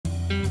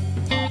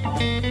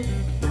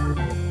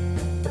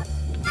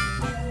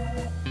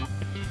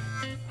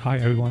Hi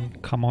everyone,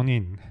 come on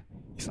in.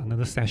 It's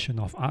another session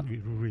of Art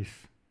with Ruris.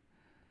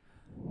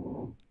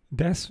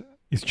 Daz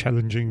is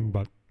challenging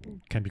but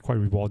can be quite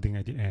rewarding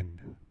at the end.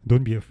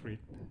 Don't be afraid,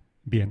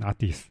 be an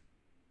artist.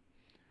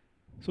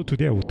 So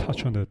today I will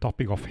touch on the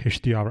topic of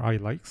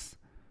HDRI lights.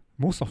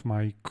 Most of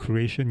my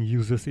creation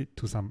uses it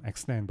to some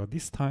extent, but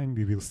this time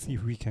we will see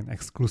if we can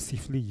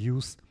exclusively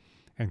use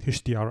an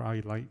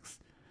HDRI lights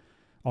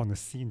on a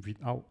scene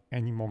without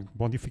any more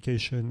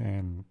modification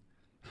and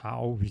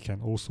how we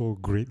can also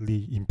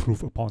greatly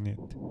improve upon it.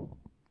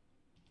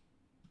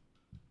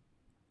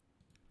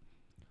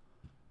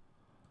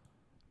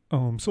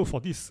 So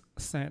for this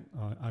set,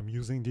 I'm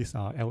using this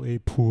LA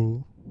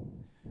pool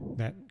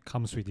that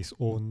comes with its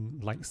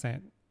own light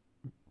set,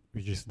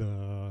 which is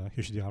the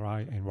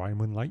HDRI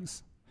environment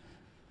lights.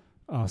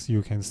 As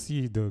you can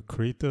see, the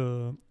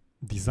creator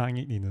designed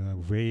it in a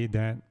way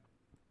that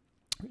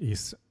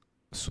is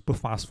super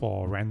fast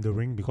for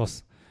rendering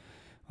because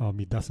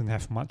it doesn't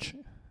have much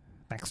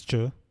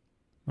texture.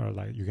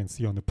 Like you can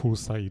see on the pool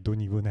side, you don't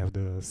even have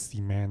the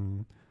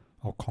cement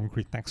or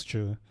concrete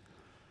texture.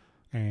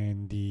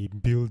 And the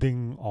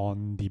building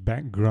on the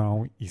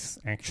background is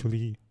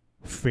actually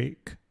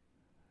fake.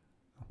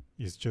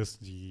 It's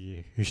just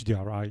the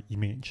HDRI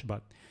image,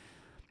 but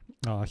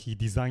he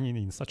designed it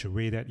in such a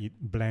way that it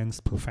blends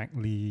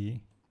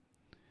perfectly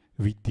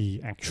with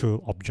the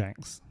actual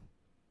objects.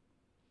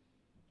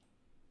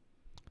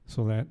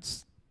 So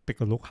let's take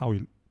a look how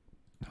it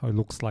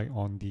looks like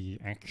on the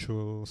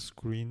actual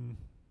screen.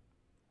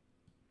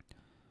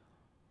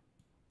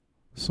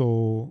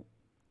 So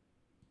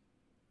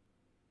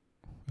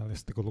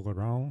let's take a look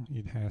around.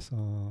 It has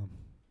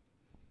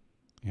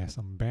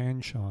some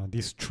bench.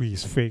 This tree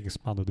is fake, it's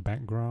part of the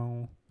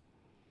background.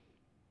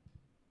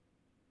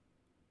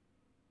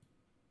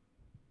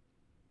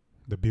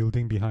 The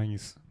building behind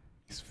is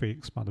fake,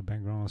 it's part of the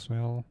background as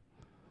well.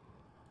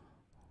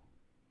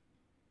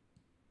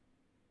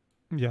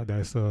 Yeah,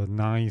 there's a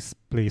nice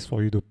place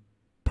for you to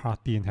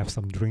party and have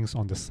some drinks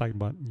on the side,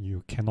 but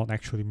you cannot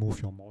actually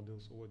move your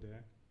models over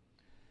there.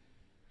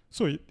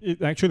 So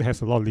it actually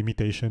has a lot of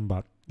limitation,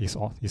 but it's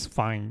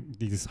fine.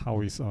 This is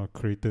how it's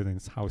created and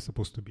it's how it's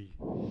supposed to be.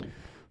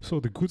 So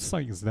the good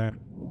side is that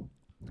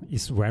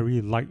it's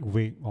very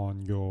lightweight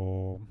on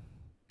your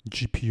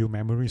GPU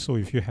memory. So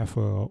if you have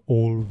a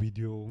old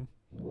video,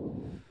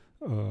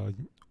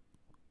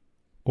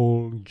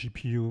 old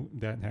GPU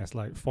that has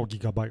like 4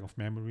 GB of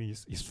memory,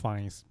 is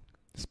fine.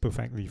 It's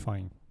perfectly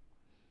fine.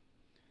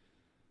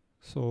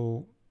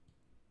 So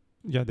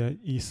yeah, there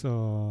is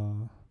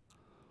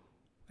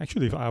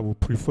actually, if I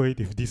would prefer it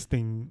if this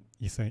thing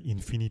is an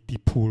infinity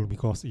pool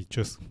because it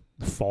just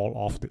fall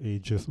off the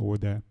edges over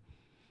there.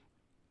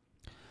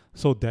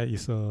 So there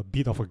is a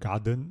bit of a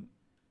garden.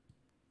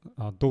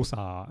 Those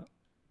are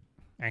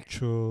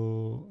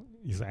actual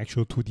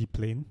 2D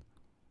plane.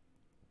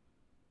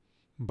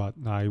 But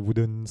I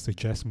wouldn't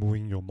suggest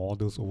moving your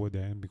models over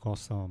there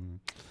because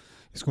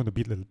it's going to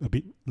be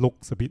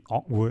looks a bit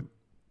awkward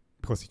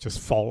because it just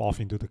fall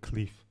off into the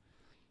cliff.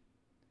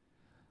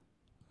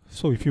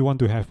 So if you want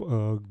to have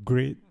a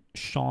great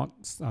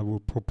shots, I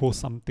will propose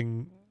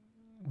something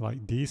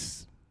like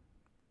this.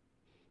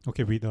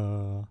 Okay, with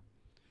so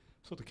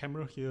the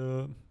camera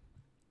here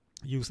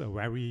use a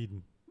very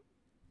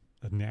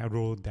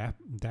narrow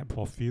depth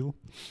of field.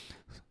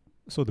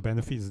 So the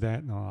benefit is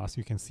that as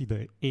you can see,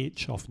 the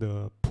edge of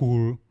the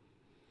pool,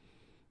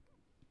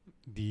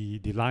 the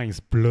line is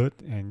blurred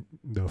and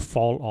the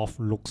fall off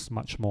looks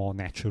much more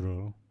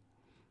natural,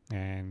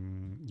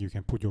 and you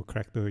can put your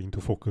character into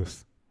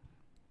focus.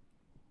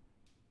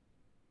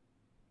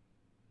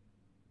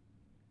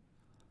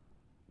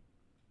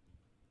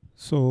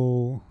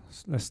 So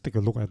let's take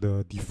a look at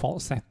the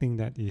default setting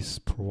that is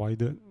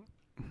provided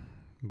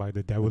by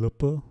the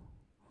developer.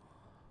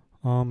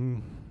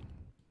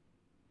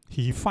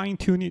 He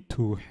fine-tuned it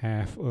to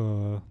have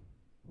a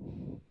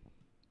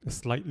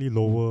slightly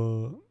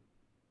lower,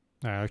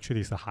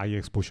 actually it's a higher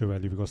exposure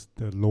value because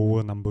the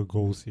lower number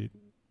goes, it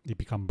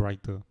becomes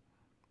brighter.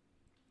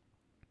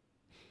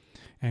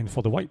 And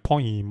for the white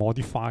point, he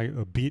modified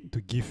a bit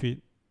to give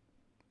it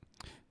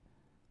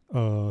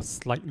a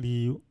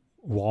slightly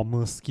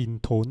warmer skin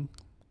tone.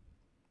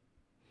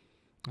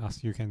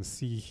 As you can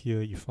see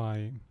here, if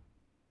I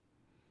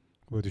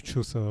were to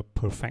choose a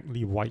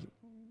perfectly white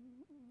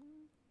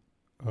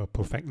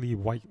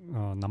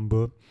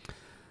number,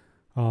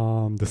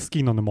 the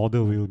skin on the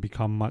model will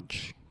become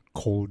much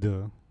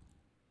colder.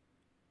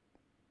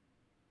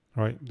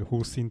 Right, the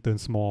whole scene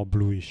turns more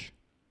bluish.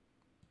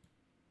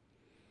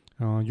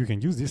 You can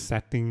use this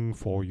setting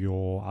for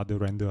your other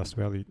render as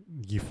well. It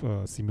gives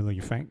a similar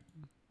effect.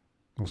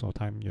 Most of the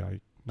time, yeah,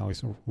 now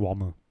it's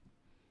warmer.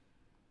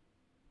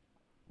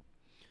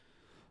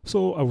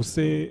 So I would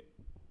say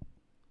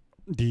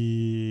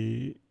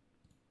the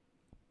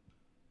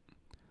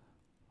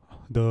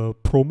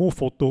promo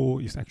photo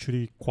is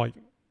actually quite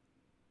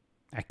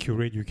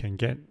accurate. You can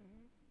get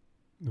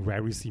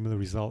very similar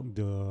result.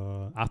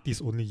 The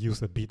artist only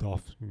use a bit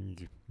of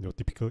your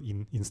typical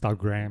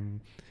Instagram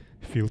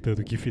filter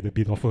to give it a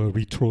bit of a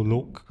retro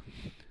look.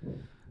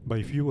 But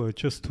if you were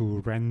just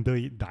to render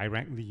it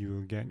directly, you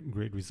will get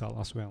great result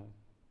as well.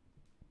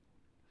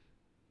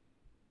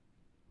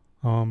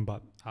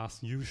 But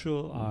as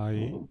usual,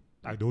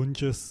 I don't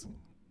just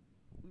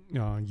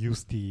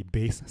use the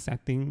base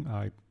setting.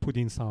 I put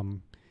in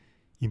some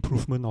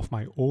improvement of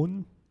my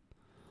own.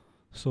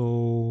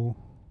 So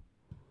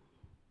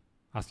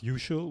as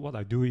usual, what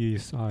I do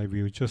is I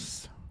will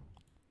just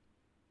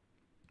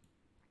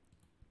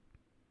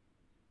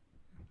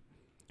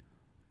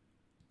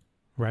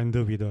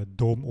render with a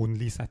dome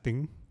only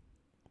setting,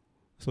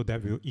 so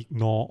that will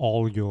ignore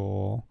all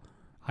your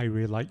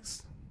eye-ray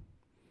lights.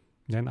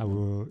 Then I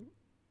will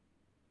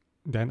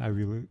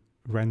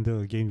render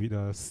again with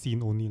a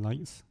scene only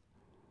lights.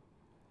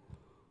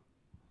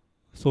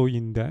 So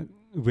in that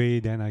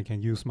way, then I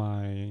can use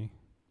my,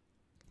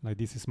 like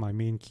this is my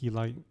main key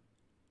light.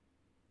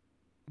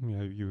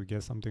 Yeah, you will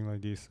get something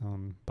like this.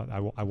 But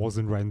I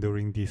wasn't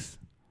rendering this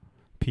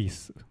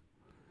piece.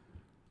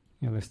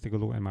 Yeah, let's take a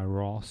look at my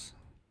RAWs.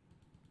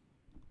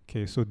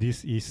 Okay, so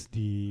this is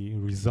the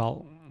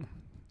result.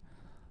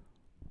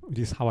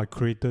 This is how I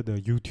created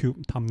the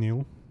YouTube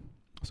thumbnail.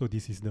 So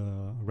this is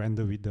the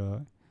render with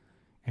the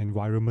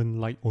environment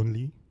light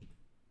only,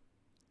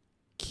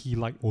 key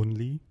light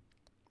only,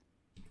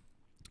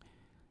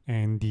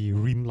 and the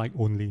rim light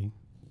only.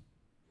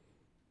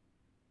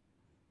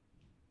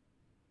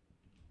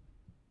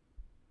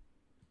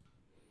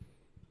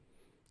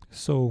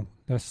 So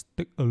let's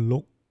take a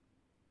look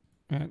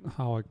at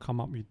how I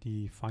come up with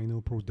the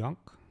final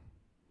product.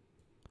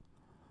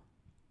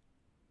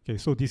 Okay,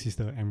 so this is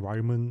the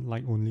environment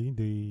light only.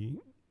 The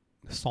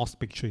source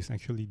picture is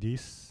actually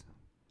this.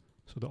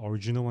 So the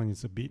original one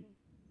is a bit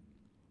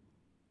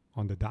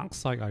on the dark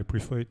side. I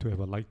prefer it to have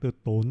a lighter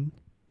tone.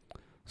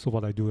 So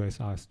what I do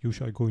is, as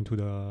usual, I go into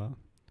the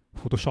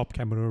Photoshop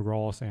camera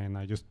raws and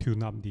I just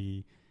tune up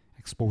the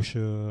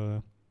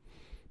exposure,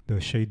 the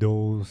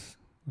shadows,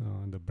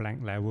 the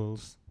blank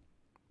levels.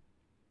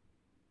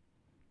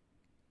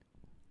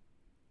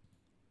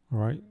 All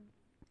right.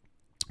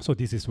 So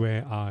this is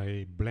where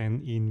I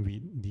blend in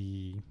with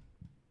the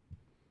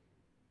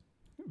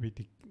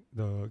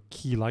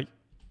key light.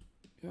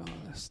 Yeah,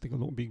 let's take a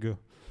look bigger.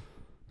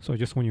 So I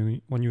just want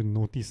you to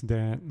notice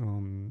that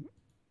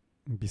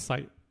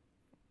beside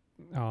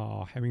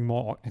having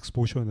more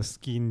exposure on the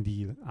skin,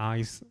 the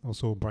eyes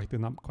also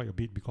brighten up quite a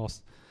bit,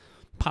 because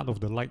part of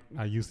the light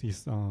I use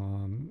is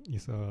a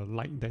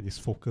light that is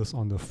focused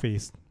on the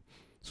face,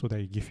 so that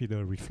it gives you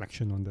the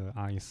reflection on the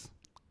eyes.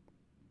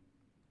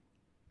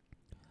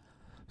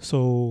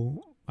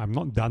 So I'm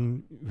not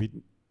done with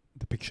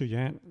the picture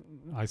yet.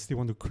 I still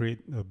want to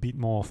create a bit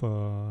more of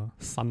a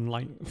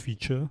sunlight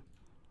feature.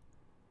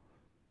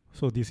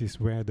 So this is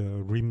where the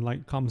rim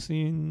light comes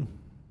in.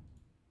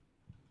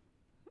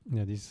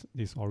 Yeah, this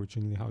is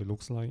originally how it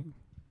looks like.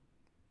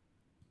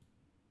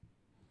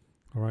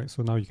 All right,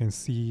 so now you can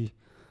see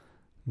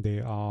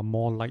there are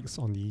more lights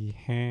on the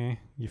hair,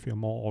 give you a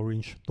more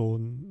orange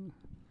tone,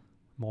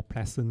 more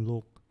pleasant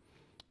look.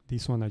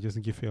 This one I just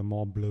give you a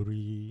more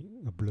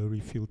blurry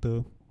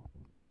filter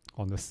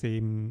on the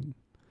same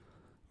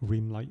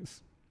rim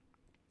lights.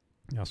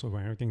 Yeah, so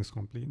when everything is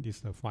complete, this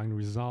is the final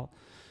result.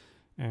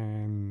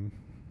 And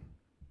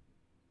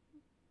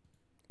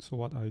so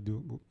what I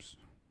do,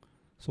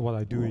 So what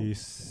I do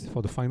is,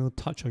 for the final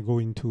touch, I go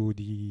into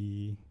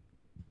the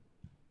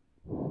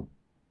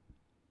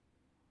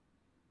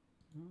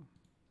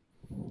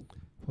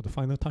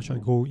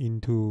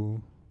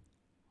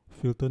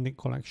Filter Nick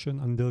Collection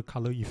under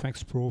Color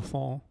Effects Pro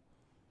 4.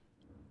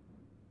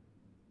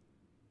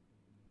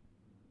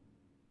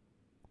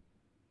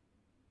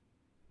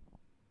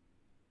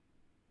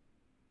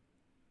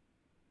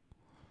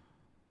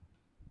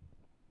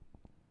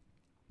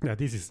 Yeah,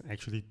 this is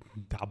actually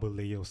double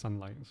layer of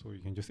sunlight, so you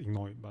can just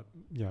ignore it. But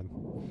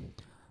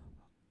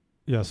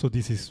yeah, so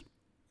this is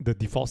the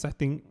default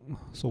setting.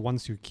 So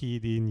once you key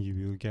it in, you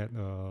will get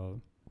a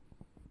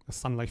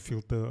sunlight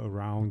filter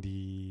around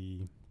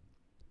the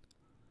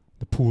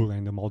pool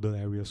and the model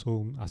area.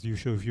 So as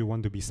usual, if you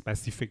want to be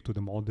specific to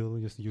the model,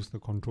 just use the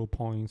control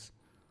points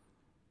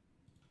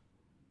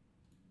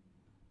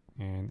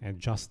and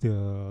adjust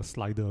the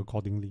slider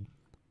accordingly.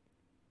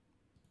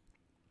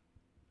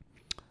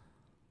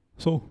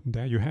 So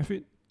there you have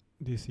it.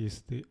 This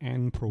is the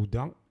end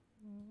product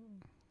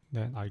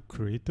that I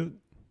created.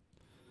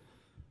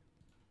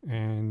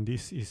 And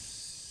this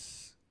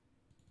is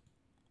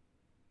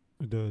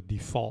the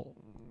default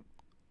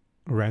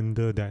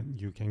render that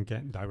you can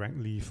get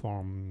directly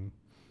from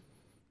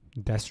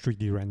Daz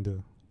 3D Render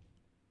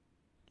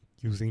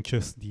using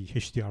just the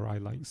HDRI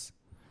lights.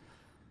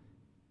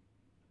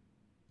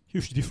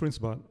 Huge difference,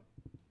 but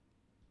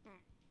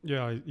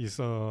yeah, it's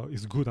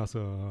good as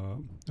a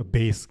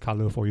base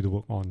color for you to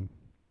work on.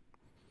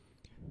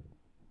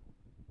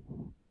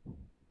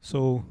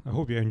 So I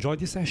hope you enjoyed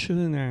this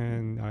session,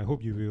 and I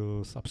hope you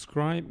will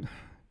subscribe.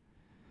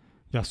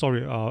 Yeah,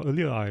 sorry,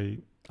 earlier I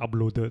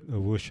uploaded a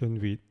version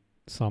with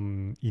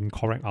some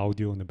incorrect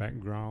audio in the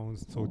background,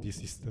 so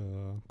this is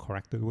the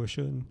corrected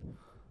version.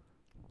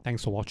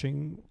 Thanks for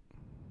watching.